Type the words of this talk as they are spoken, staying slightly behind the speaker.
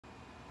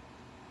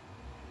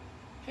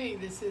Okay,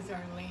 this is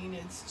Arlene.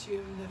 It's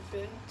June the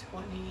 5th,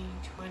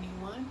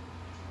 2021,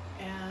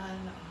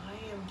 and I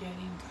am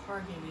getting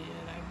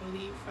targeted, I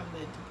believe, from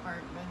the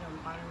Department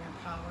of Water and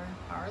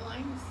Power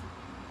lines,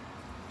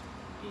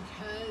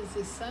 because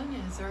the sun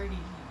is already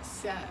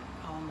set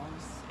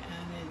almost,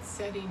 and it's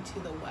setting to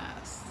the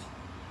west.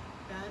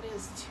 That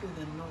is to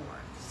the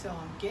north. So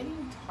I'm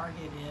getting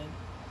targeted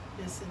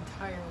this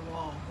entire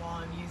wall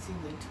while I'm using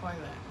the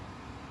toilet.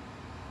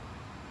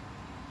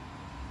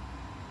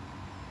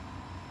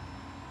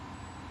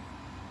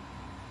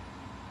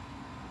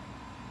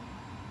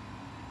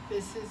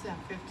 This is at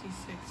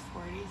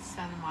 5640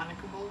 Santa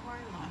Monica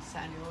Boulevard, Los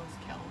Angeles,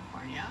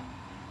 California,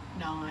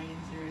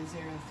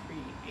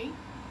 90038. You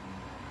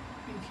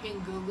can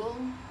Google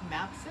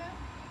Maps it,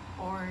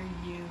 or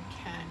you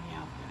can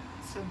Yelp it.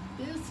 So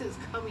this is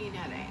coming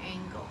at an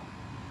angle.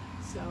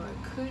 So it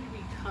could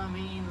be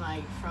coming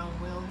like from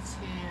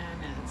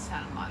Wilton and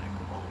Santa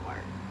Monica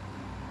Boulevard,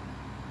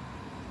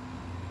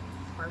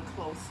 or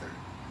closer.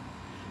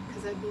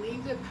 Because I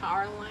believe the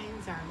power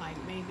lines are like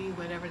maybe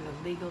whatever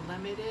the legal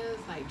limit is,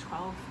 like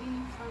 12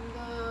 feet from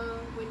the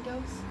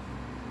windows.